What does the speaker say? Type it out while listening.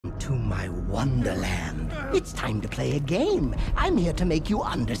to my wonderland. It's time to play a game. I'm here to make you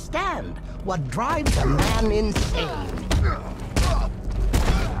understand what drives a man insane.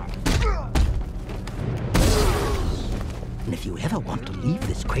 And if you ever want to leave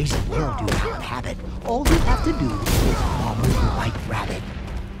this crazy world you now inhabit, all you have to do is follow the White Rabbit.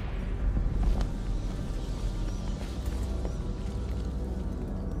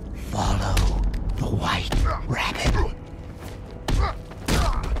 Follow the White Rabbit.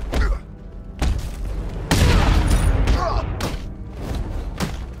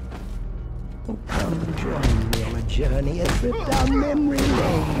 Oh, come join me on a journey, a trip down memory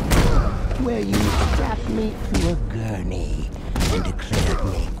lane, where you strapped me to a gurney and declared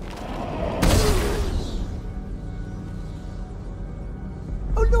me.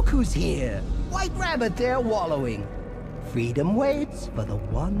 Oh, look who's here! White Rabbit there wallowing. Freedom waits for the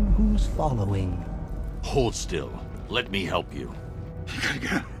one who's following. Hold still. Let me help you.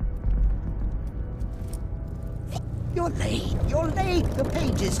 You're late. You're late. The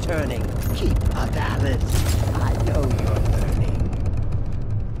page is turning. Keep up, Alice. I know you're learning.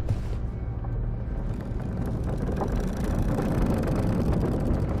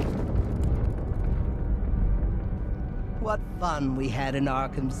 What fun we had in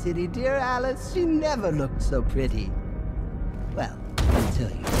Arkham City, dear Alice. You never looked so pretty. Well, until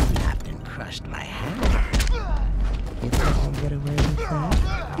you snapped and crushed my hand. You think I'll get away with that?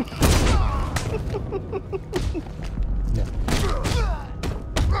 No.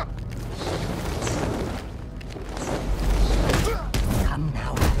 Come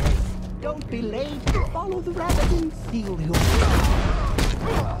now, Alice. Don't be late. Follow the rabbit and seal your fate.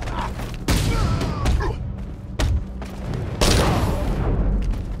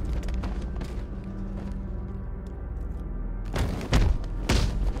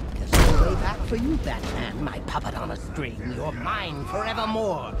 For you, Batman, my puppet on a string. You're mine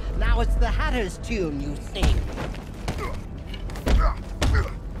forevermore. Now it's the Hatter's tune you sing.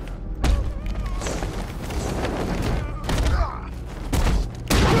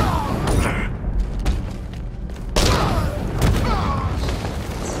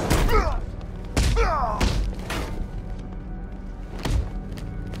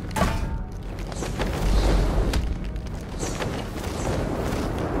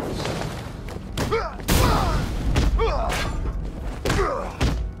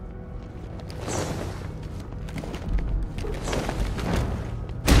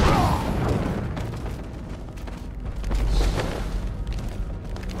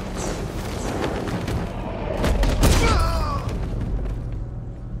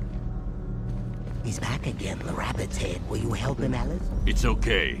 He's back again, the rabbit's head. Will you help him, Alice? It's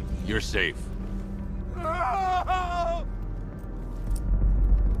okay. You're safe.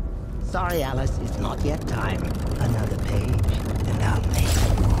 Sorry, Alice, it's not yet time. Another page, and I'll make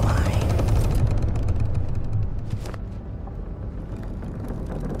you mine.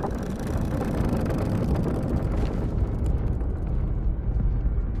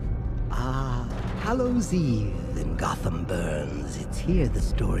 Ah, Hallows Eve in Gotham burns. It's here the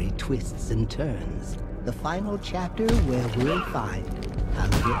story twists and turns. The final chapter where we'll find our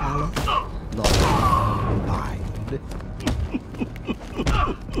little Alice lost her mind.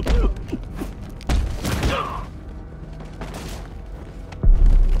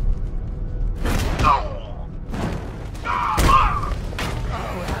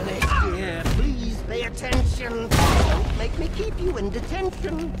 Attention! Don't make me keep you in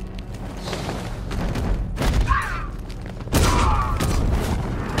detention!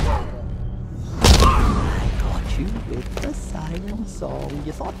 I caught you with a siren song.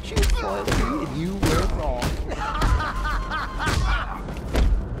 You thought you spoiled me and you were wrong.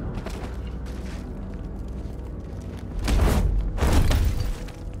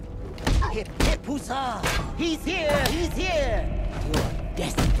 Hip, hip, huzzah! He's here! He's here! Your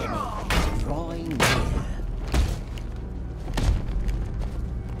destiny is drawing near.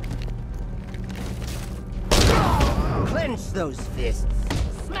 Clench those fists.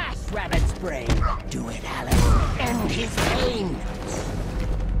 Smash Rabbit's brain. Do it, Alice. End his pain.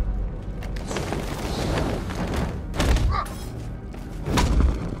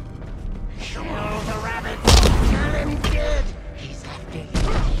 Kill the rabbit. Kill him dead. He's after you.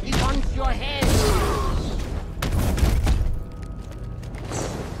 He wants your head.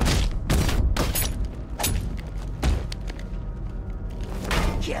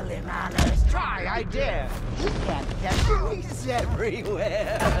 Kill him, Alice. Try, I dare. You can't catch him. He's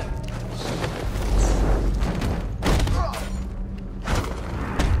everywhere.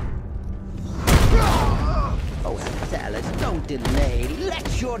 Oh, Alice, don't delay.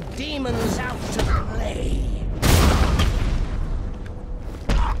 Let your demons out to play.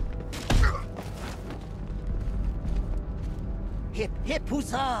 Hip, hip,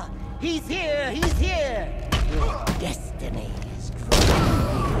 huzzah! He's here! He's here! Your destiny is drawing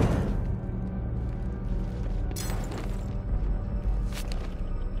near.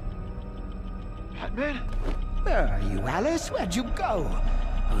 Batman? Where are you, Alice? Where'd you go?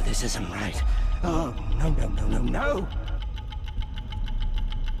 Oh, this isn't right. Oh, no, no, no, no, no!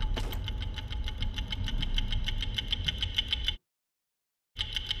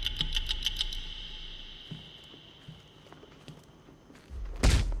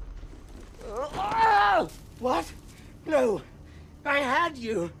 What? No, I had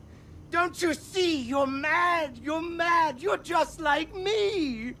you. Don't you see? You're mad. You're mad. You're just like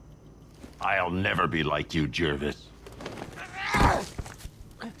me. I'll never be like you, Jervis.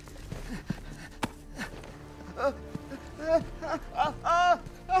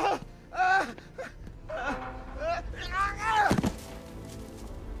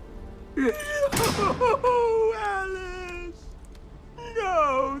 Oh, Alice!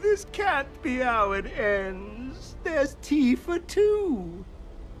 No, this can't be how it ends. There's tea for two.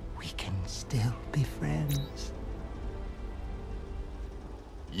 We can still be friends.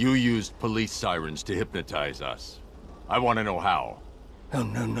 You used police sirens to hypnotize us. I want to know how. Oh,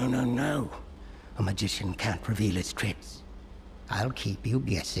 no, no, no, no. A magician can't reveal his tricks. I'll keep you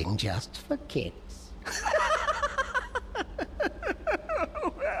guessing just for kicks.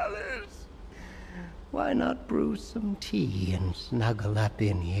 Oh, Alice. Why not brew some tea and snuggle up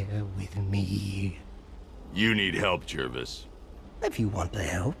in here with me? You need help, Jervis. If you want the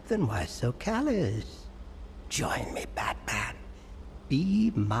help, then why so callous? Join me, Batman.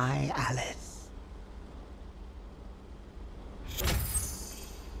 Be my Alice.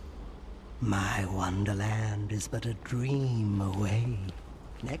 My wonderland is but a dream away.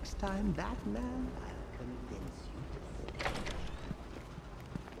 Next time, Batman, I'll convince you.